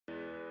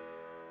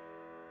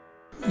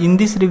In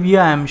this review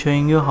I am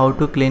showing you how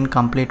to clean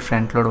complete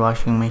front load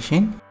washing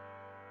machine.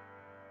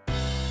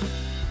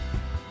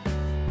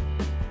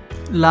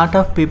 Lot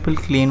of people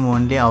clean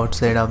only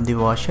outside of the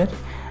washer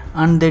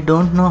and they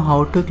don't know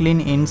how to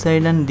clean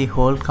inside and the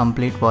whole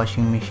complete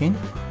washing machine.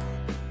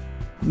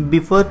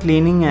 Before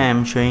cleaning I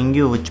am showing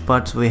you which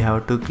parts we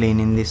have to clean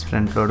in this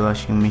front load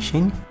washing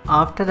machine.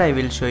 After I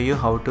will show you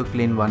how to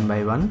clean one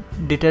by one.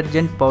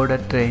 Detergent powder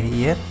tray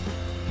here.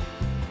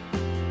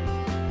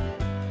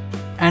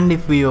 And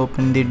if we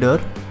open the door,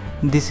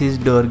 this is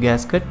door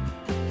gasket.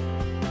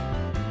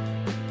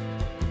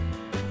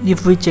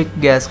 If we check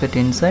gasket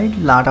inside,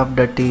 lot of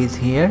dirt is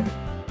here.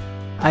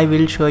 I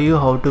will show you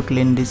how to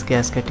clean this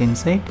gasket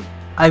inside.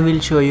 I will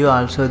show you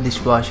also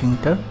this washing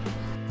tub.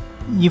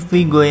 If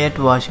we go at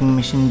washing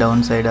machine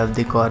downside of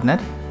the corner,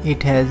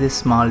 it has a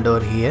small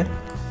door here.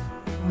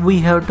 We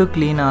have to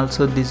clean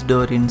also this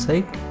door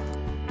inside.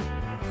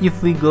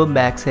 If we go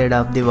back side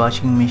of the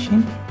washing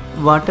machine,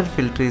 water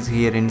filter is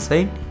here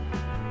inside.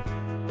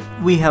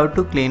 We have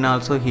to clean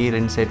also here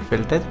inside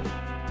filter.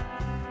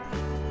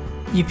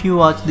 If you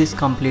watch this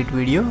complete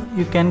video,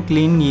 you can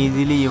clean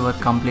easily your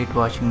complete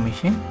washing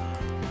machine.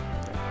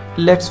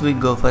 Let's we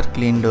go for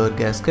clean door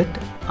gasket.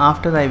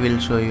 After I will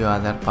show you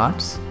other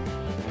parts.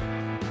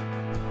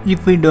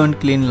 If we don't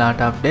clean lot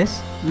of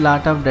days,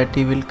 lot of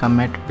dirty will come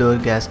at door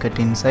gasket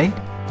inside.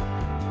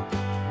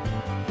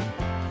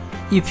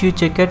 If you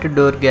check at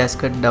door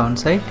gasket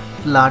downside,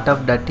 lot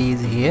of dirty is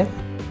here.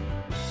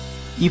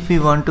 If we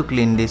want to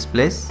clean this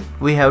place,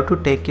 we have to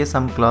take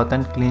some cloth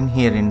and clean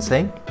here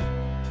inside.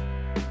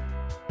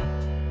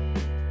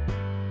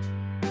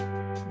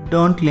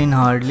 Don't clean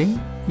hardly.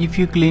 If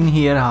you clean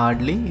here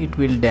hardly, it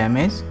will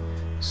damage.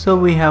 So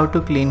we have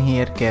to clean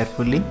here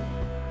carefully.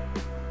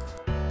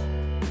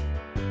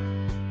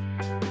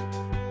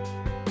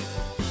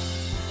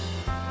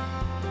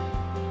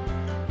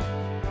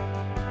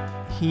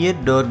 Here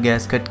door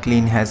gasket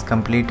clean has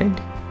completed.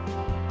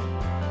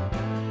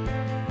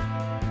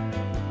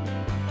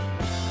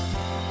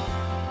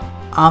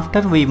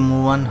 After we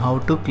move on how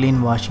to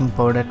clean washing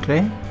powder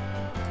tray.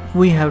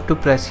 We have to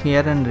press here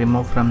and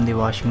remove from the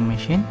washing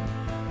machine.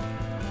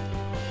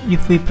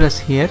 If we press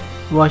here,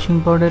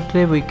 washing powder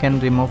tray we can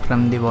remove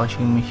from the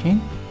washing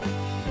machine.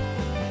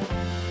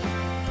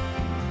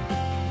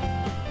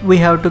 We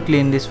have to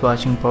clean this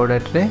washing powder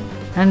tray,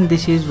 and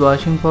this is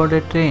washing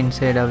powder tray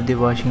inside of the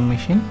washing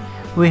machine.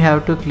 We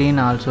have to clean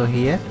also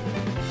here.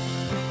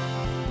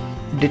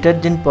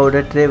 Detergent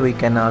powder tray we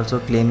can also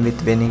clean with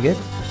vinegar.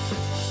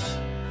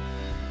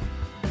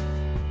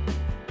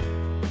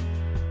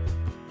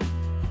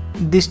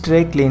 This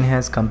tray clean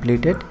has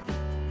completed.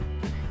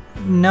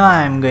 Now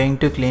I am going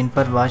to clean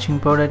for washing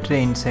powder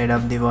tray inside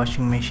of the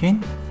washing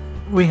machine.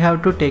 We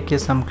have to take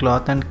some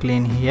cloth and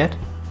clean here.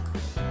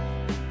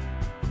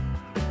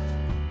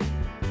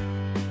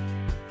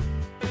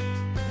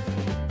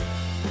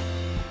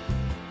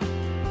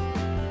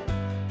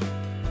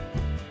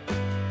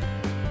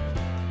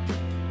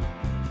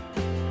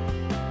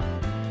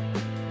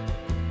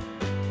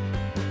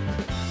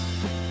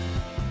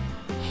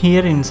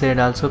 Here inside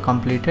also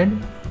completed.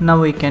 Now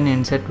we can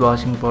insert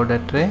washing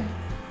powder tray.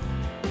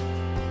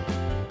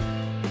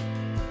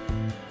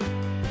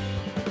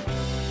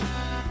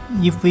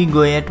 If we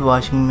go at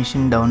washing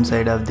machine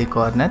downside of the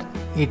corner,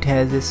 it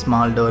has a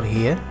small door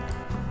here.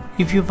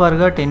 If you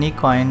forgot any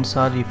coins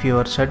or if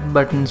your shirt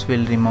buttons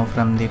will remove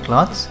from the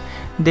cloths,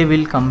 they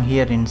will come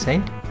here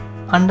inside.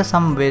 And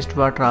some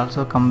wastewater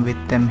also come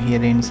with them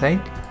here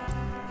inside.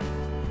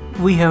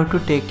 We have to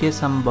take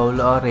some bowl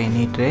or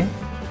any tray.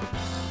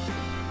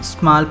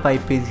 Small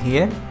pipe is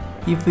here.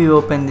 If we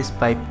open this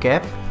pipe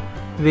cap,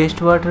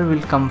 wastewater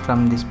will come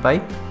from this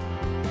pipe.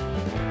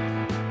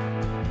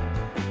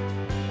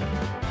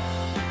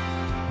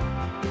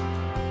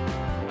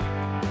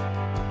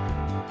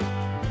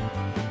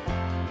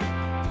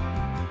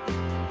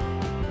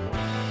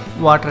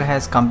 Water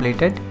has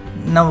completed.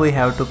 Now we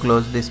have to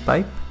close this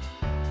pipe.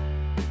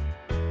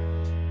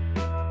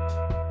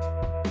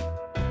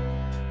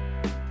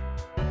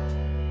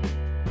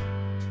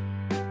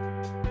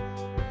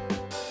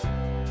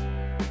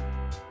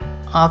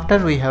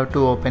 After we have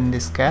to open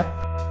this cap.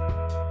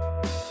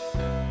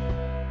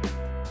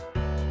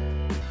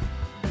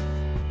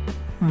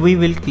 We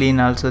will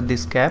clean also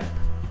this cap.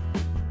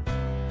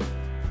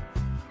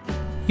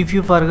 If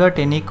you forgot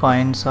any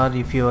coins or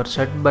if your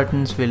shirt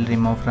buttons will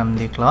remove from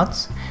the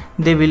cloths,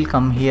 they will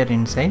come here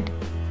inside.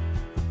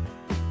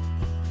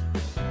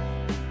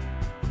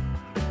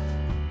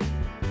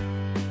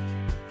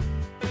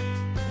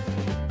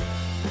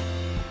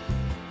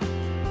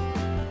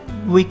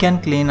 We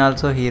can clean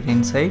also here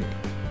inside.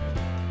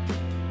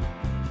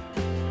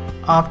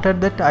 After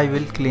that I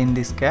will clean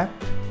this cap.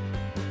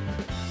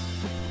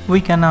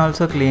 We can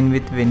also clean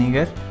with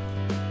vinegar.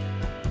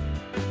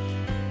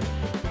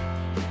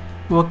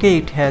 Okay,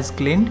 it has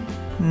cleaned.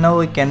 Now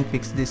we can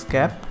fix this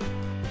cap.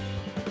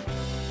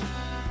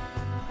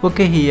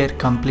 Okay, here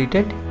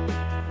completed.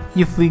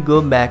 If we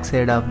go back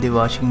side of the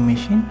washing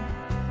machine,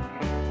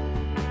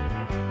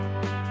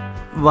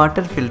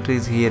 water filter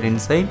is here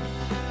inside.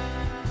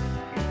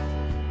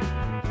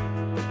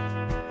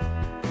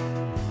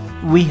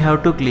 We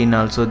have to clean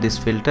also this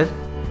filter.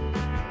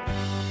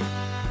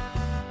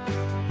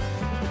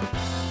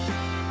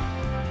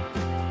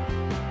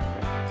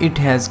 It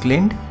has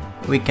cleaned,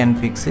 we can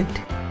fix it.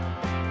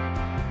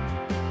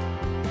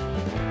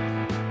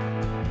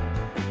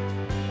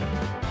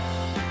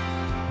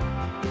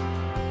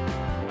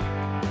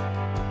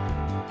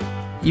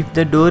 If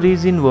the door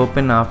is in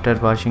open after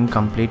washing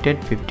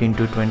completed 15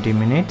 to 20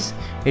 minutes,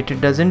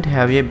 it doesn't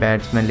have a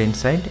bad smell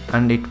inside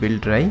and it will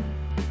dry.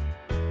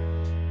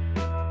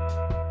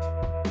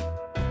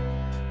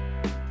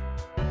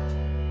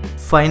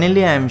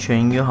 Finally, I am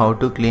showing you how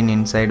to clean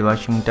inside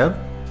washing tub.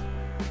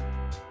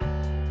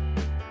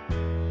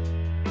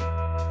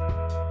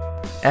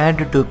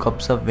 Add 2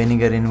 cups of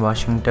vinegar in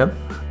washing tub.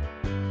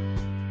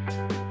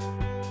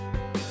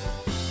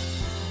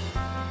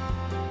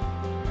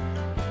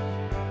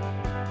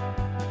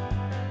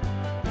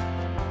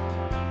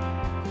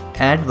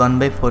 Add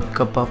 1/4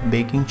 cup of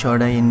baking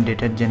soda in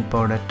detergent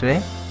powder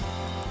tray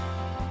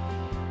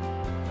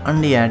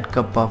and add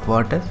cup of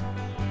water.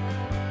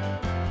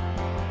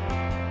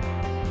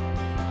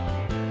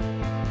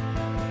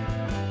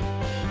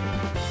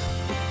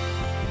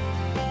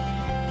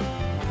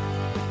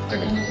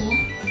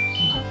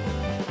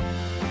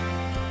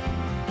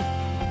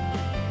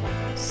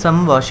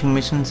 Some washing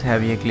machines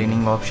have a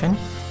cleaning option.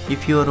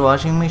 If your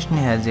washing machine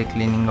has a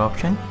cleaning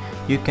option,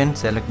 you can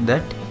select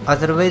that.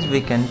 Otherwise, we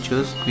can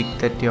choose quick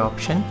 30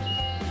 option.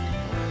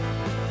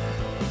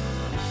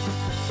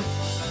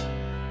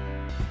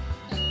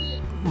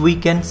 We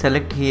can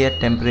select here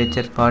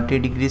temperature 40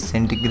 degrees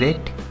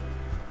centigrade.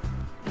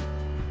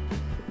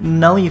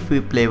 Now if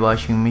we play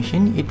washing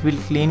machine, it will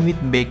clean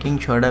with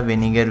baking soda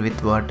vinegar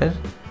with water.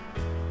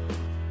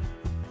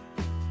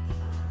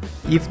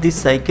 If this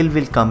cycle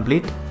will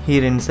complete,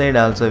 here inside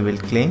also will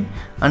clean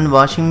and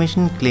washing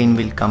machine clean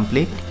will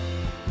complete.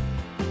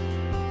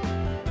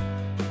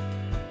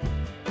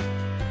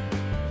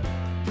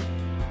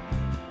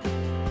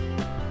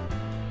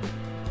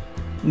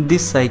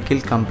 This cycle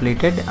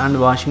completed and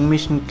washing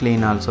machine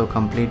clean also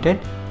completed.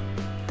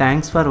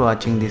 Thanks for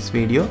watching this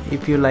video.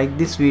 If you like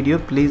this video,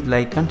 please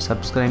like and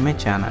subscribe my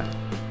channel.